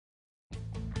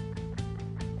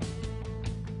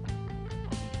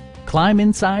Climb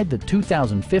inside the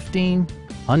 2015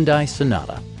 Hyundai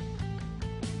Sonata.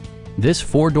 This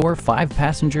four-door,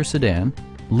 five-passenger sedan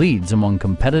leads among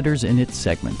competitors in its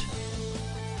segment.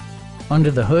 Under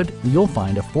the hood, you'll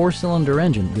find a four-cylinder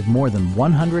engine with more than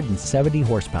 170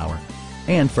 horsepower.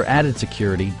 And for added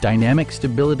security, dynamic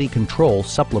stability control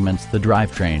supplements the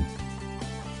drivetrain.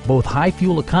 Both high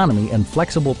fuel economy and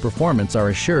flexible performance are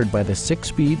assured by the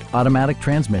 6-speed automatic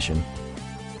transmission.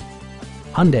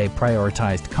 Hyundai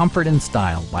prioritized comfort and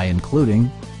style by including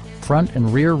front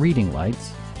and rear reading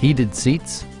lights, heated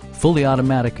seats, fully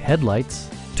automatic headlights,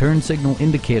 turn signal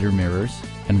indicator mirrors,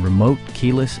 and remote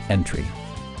keyless entry.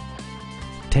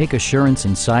 Take assurance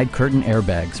in side curtain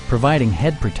airbags, providing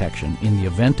head protection in the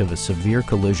event of a severe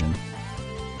collision.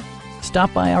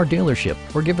 Stop by our dealership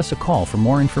or give us a call for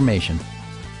more information.